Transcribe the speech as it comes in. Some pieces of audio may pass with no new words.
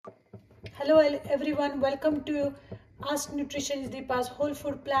Hello everyone, welcome to Ask Nutrition is Deepa's whole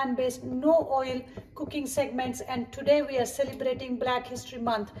food plant-based no oil cooking segments, and today we are celebrating Black History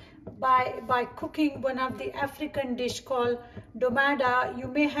Month by cooking one of the African dish called domada. You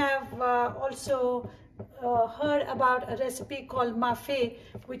may have also heard about a recipe called mafe,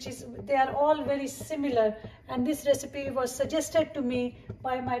 which is, they are all very similar, and this recipe was suggested to me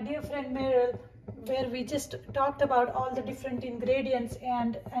by my dear friend Meryl, where we just talked about all the different ingredients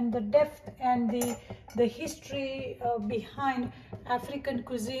and the depth and the history behind African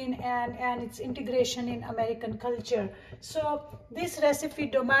cuisine and its integration in American culture. So this recipe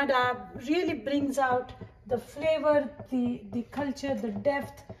domada really brings out the flavor, the culture, the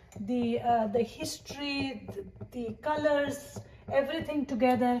depth, the history, the colors, everything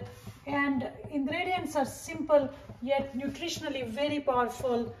together. And ingredients are simple yet nutritionally very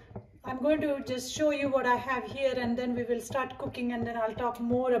powerful. I'm going to just show you what I have here, and then we will start cooking, and then I'll talk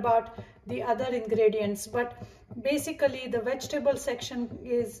more about the other ingredients. But basically the vegetable section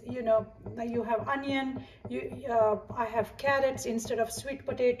is, you have onion, I have carrots instead of sweet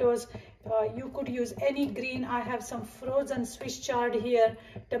potatoes. You could use any green. I have some frozen Swiss chard here,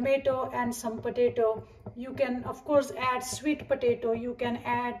 tomato and some potato. You can of course add sweet potato, you can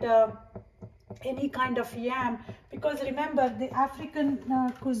add any kind of yam, because remember the African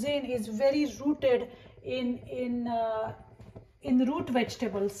cuisine is very rooted in root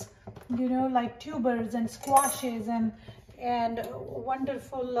vegetables, like tubers and squashes and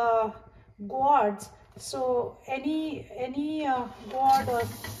wonderful gourds. So any gourd, or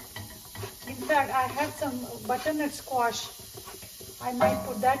in fact I have some butternut squash, I might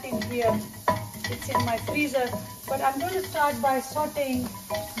put that in here. It's in my freezer. But I'm going to start by sauteing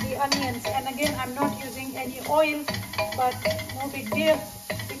the onions, and again I'm not using any oil, but no big deal,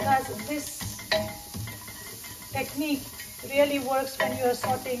 because this technique really works when you are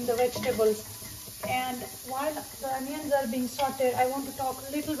sauteing the vegetables. And while the onions are being sauteed, I want to talk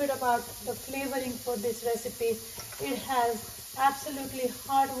a little bit about the flavoring for this recipe. It has absolutely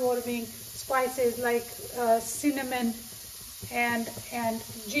heartwarming spices like cinnamon and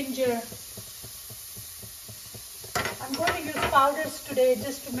ginger. I'm going to use powders today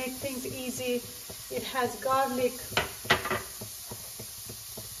just to make things easy. It has garlic,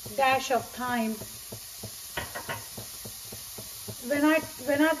 dash of thyme. When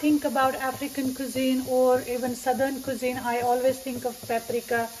I think about African cuisine or even southern cuisine, I always think of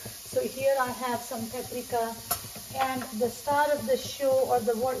paprika. So here I have some paprika, and the star of the show, or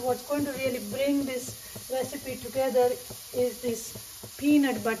what's going to really bring this recipe together, is this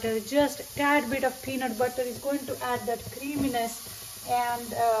peanut butter. Just a tad bit of peanut butter is going to add that creaminess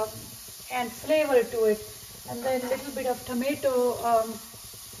and flavor to it, and then a little bit of tomato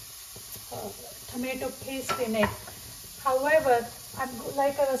paste in it. However,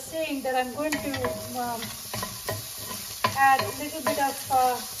 like I was saying, that I'm going to add a little bit of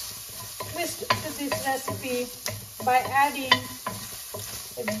twist to this recipe by adding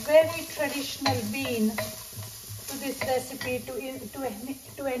a very traditional bean to this recipe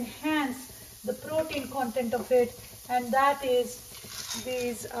to enhance the protein content of it, and that is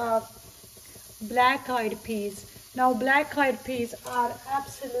these black-eyed peas. Now black-eyed peas are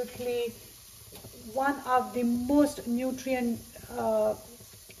absolutely one of the most nutrient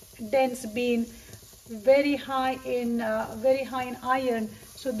dense bean, very high in iron.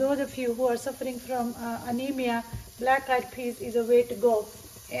 So those of you who are suffering from anemia, black-eyed peas is a way to go.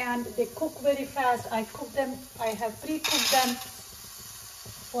 And they cook very fast. I have pre-cooked them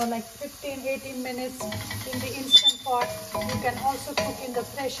for like 15-18 minutes in the Instant Pot. You can also cook in the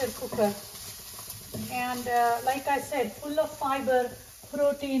pressure cooker. And like I said, full of fiber,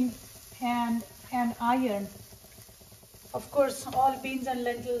 protein and iron. Of course, all beans and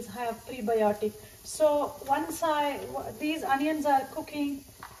lentils have prebiotic. So once these onions are cooking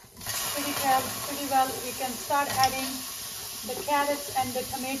pretty well, we can start adding the carrots and the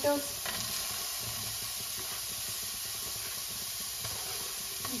tomatoes.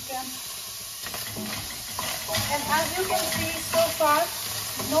 Okay. And as you can see, so far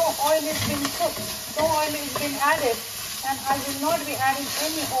no oil is being cooked, no oil is being added, and I will not be adding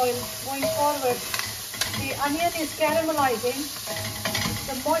any oil going forward. The onion is caramelizing.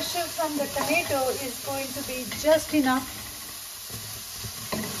 The moisture from the tomato is going to be just enough.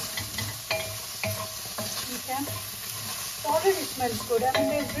 Okay. It already smells good. I mean,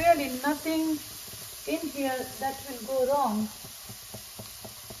 there's really nothing in here that will go wrong.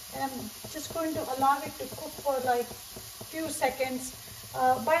 And I'm just going to allow it to cook for like a few seconds.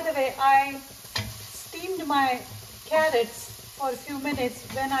 By the way, I steamed my carrots for a few minutes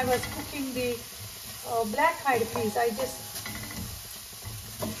when I was cooking the black-eyed peas. I just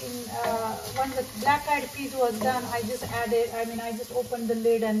when the black-eyed peas was done, I just opened the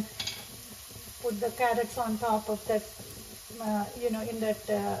lid and put the carrots on top of that,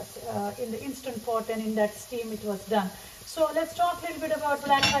 in the instant pot, and in that steam it was done. So let's talk a little bit about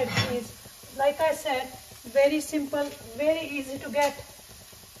black-eyed peas. Like I said, very simple, very easy to get,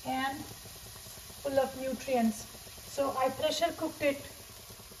 and full of nutrients. So I pressure cooked it,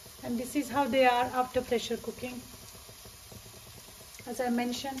 and this is how they are after pressure cooking. As I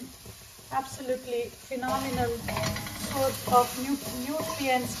mentioned, absolutely phenomenal source of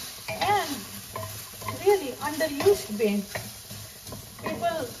nutrients and really underused bean.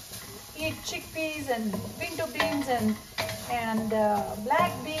 People eat chickpeas and pinto beans and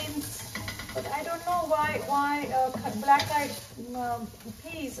black beans, but I don't know why black-eyed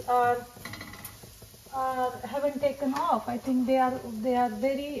peas haven't taken off. I think they are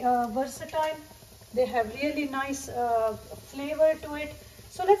very versatile. They have really nice flavor to it.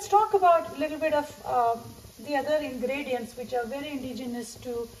 So let's talk about a little bit of the other ingredients which are very indigenous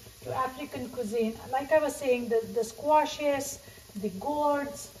to African cuisine. Like I was saying, the squashes, the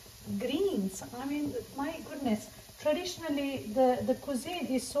gourds, greens. I mean, my goodness, traditionally the cuisine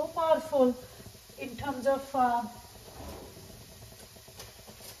is so powerful in terms of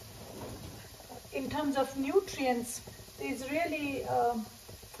nutrients. It's really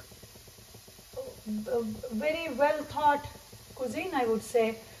very well thought cuisine, I would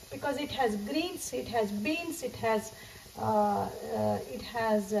say, because it has greens, it has beans, it has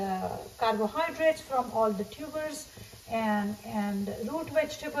carbohydrates from all the tubers and root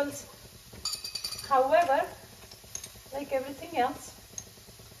vegetables. However, like everything else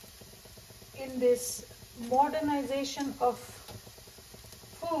in this modernization of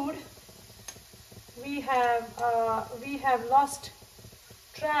food, we have lost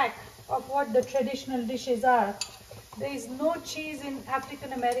track of what the traditional dishes are. There is no cheese in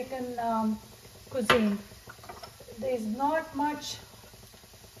African American cuisine. There is not much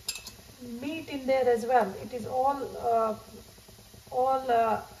meat in there as well. It is all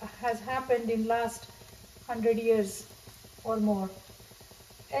has happened in last 100 years or more.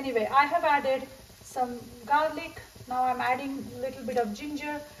 Anyway, I have added some garlic. Now I'm adding a little bit of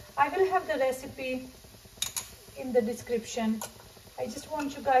ginger. I will have the recipe in the description. I just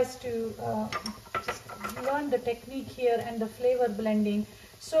want you guys to just learn the technique here and the flavor blending.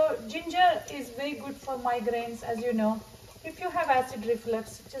 So ginger is very good for migraines, as you know. If you have acid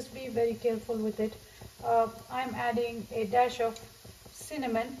reflux, just be very careful with it. I'm adding a dash of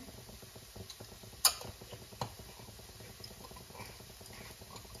cinnamon.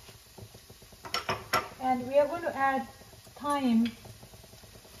 And we are going to add thyme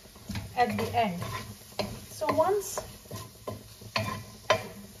at the end. So once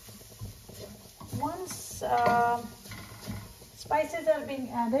spices are being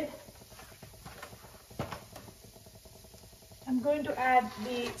added, I'm going to add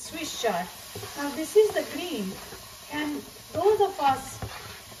the Swiss chard. Now this is the green, and those of us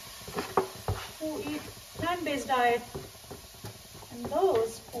who eat plant-based diet and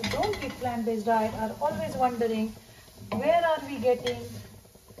those who don't eat plant-based diet are always wondering, where are we getting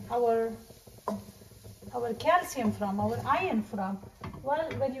our calcium from, our iron from? Well,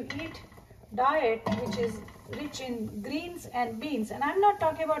 when you eat diet which is rich in greens and beans, and I'm not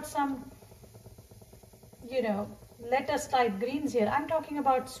talking about some, lettuce type greens here. I'm talking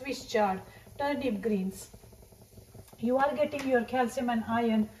about Swiss chard, turnip greens. You are getting your calcium and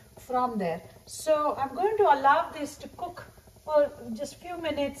iron from there. So I'm going to allow this to cook for just few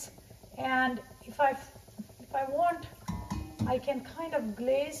minutes, and if I want, I can kind of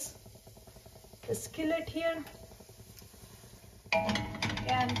glaze the skillet here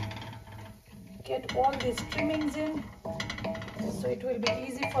and get all these trimmings in, so it will be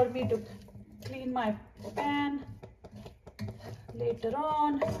easy for me to clean my pan later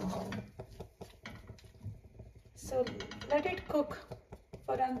on. So let it cook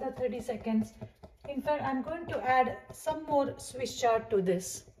for another 30 seconds. In fact, I'm going to add some more Swiss chard to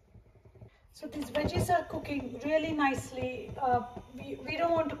this. So these veggies are cooking really nicely. We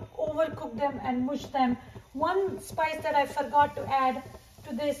don't want to overcook them and mush them. One spice that I forgot to add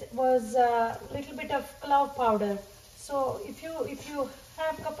to this was a little bit of clove powder. So if you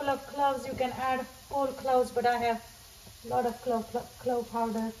have a couple of cloves, you can add whole cloves, but I have a lot of clove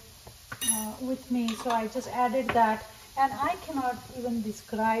powder with me, so I just added that. And I cannot even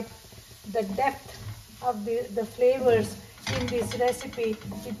describe the depth of the flavors in this recipe.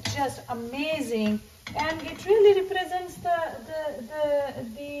 It's just amazing, and it really represents the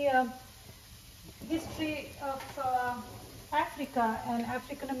history of Africa and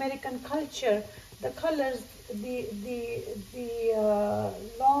African American culture. the colors, the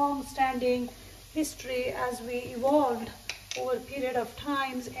long-standing history as we evolved over a period of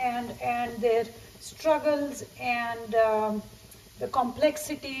times, and their struggles and the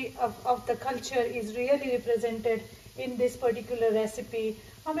complexity of the culture is really represented in this particular recipe.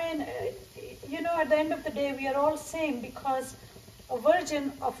 I mean, you know, at the end of the day, we are all same, because a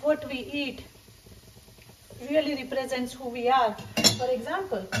version of what we eat really represents who we are. For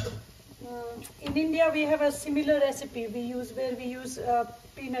example, in India we have a similar recipe where we use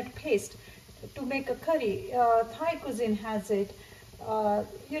peanut paste to make a curry. Thai cuisine has it,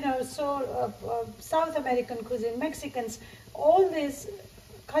 you know, so South American cuisine, Mexicans, all these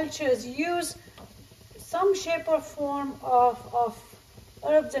cultures use some shape or form of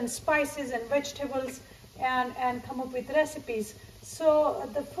herbs and spices and vegetables, and come up with recipes. So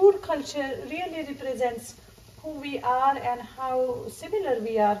the food culture really represents who we are and how similar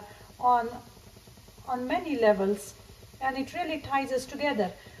we are on many levels, and it really ties us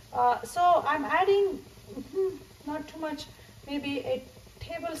together. So I'm adding not too much, maybe a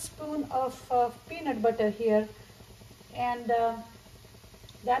tablespoon of peanut butter here, and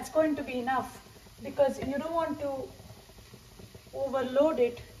that's going to be enough, because you don't want to overload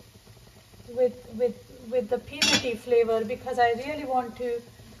it with the peanutty flavor, because I really want to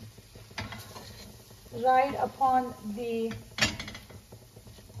ride upon the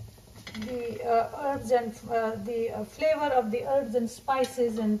herbs and the flavor of the herbs and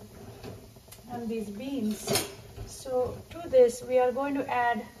spices and these beans. So to this we are going to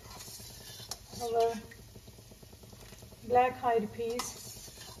add our black-eyed peas.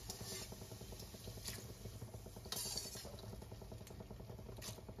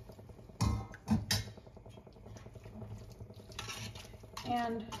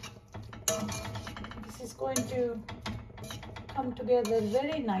 And this is going to come together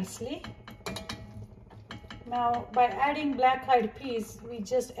very nicely. Now, by adding black-eyed peas, we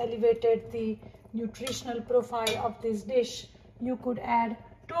just elevated the nutritional profile of this dish. You could add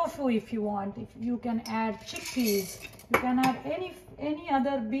tofu if you want. If you can add chickpeas, you can add any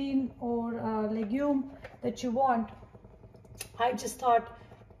other bean or legume that you want. I just thought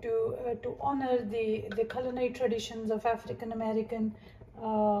to honor the culinary traditions of African American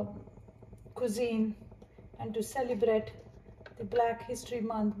cuisine, and to celebrate the Black History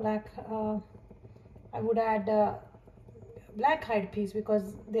Month, I would add black-eyed peas,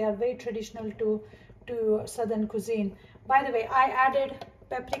 because they are very traditional to Southern cuisine. By the way, I added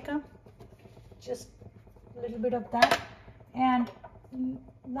paprika, just a little bit of that, and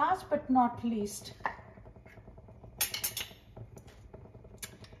last but not least,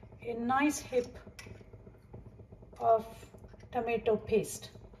 a nice hip of tomato paste.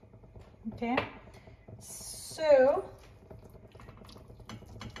 Okay, so,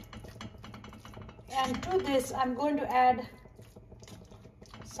 and to this I'm going to add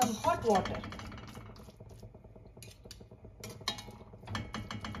some hot water.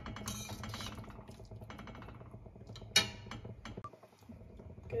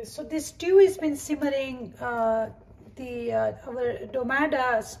 Okay, so this stew has been simmering. Our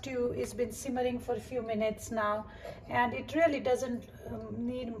domada stew has been simmering for a few minutes now, and it really doesn't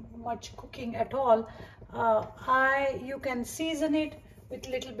need much cooking at all. You can season it with a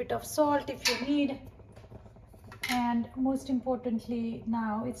little bit of salt if you need, and most importantly,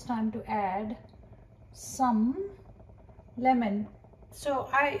 now it's time to add some lemon. So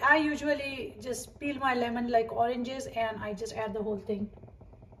I usually just peel my lemon like oranges, and I just add the whole thing,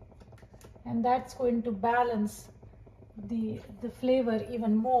 and that's going to balance the flavor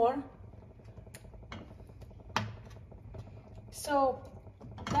even more. So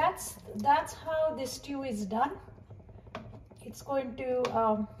that's how this stew is done. It's going to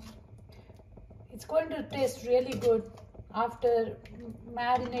taste really good after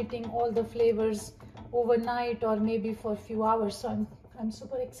marinating all the flavors overnight, or maybe for a few hours. So I'm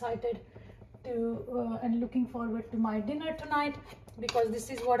super excited to and looking forward to my dinner tonight, because this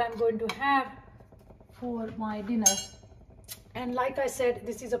is what I'm going to have for my dinner. And like I said,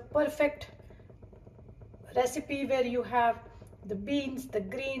 this is a perfect recipe where you have the beans, the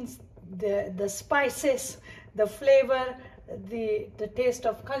greens, the spices, the flavor, the taste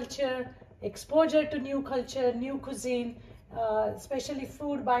of culture, exposure to new culture, new cuisine. Especially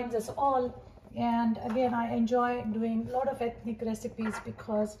food binds us all. And again, I enjoy doing a lot of ethnic recipes,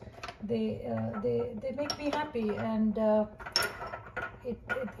 because they make me happy, and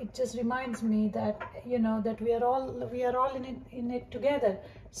it just reminds me that, you know, that we are all in it together.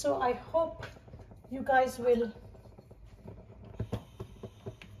 So I hope you guys will.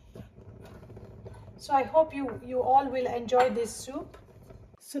 So I hope you all will enjoy this soup.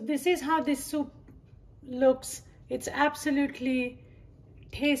 So this is how this soup looks. It's absolutely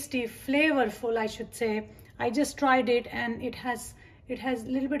tasty, flavorful, I should say. I just tried it, and it has a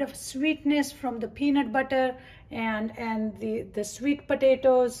little bit of sweetness from the peanut butter and the sweet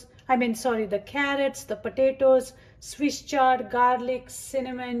potatoes. I mean, sorry, the carrots, the potatoes, Swiss chard, garlic,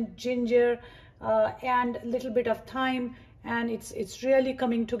 cinnamon, ginger, and a little bit of thyme, and it's really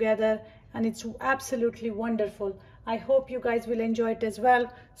coming together, and it's absolutely wonderful. I hope you guys will enjoy it as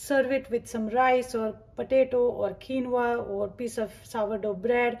well. Serve it with some rice or potato or quinoa or piece of sourdough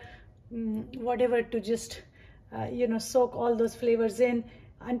bread, whatever, to just soak all those flavors in.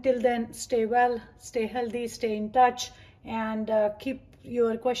 Until then, stay well, stay healthy, stay in touch, and keep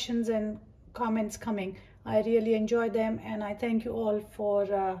your questions and comments coming. I really enjoy them, and I thank you all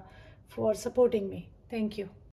for supporting me. Thank you.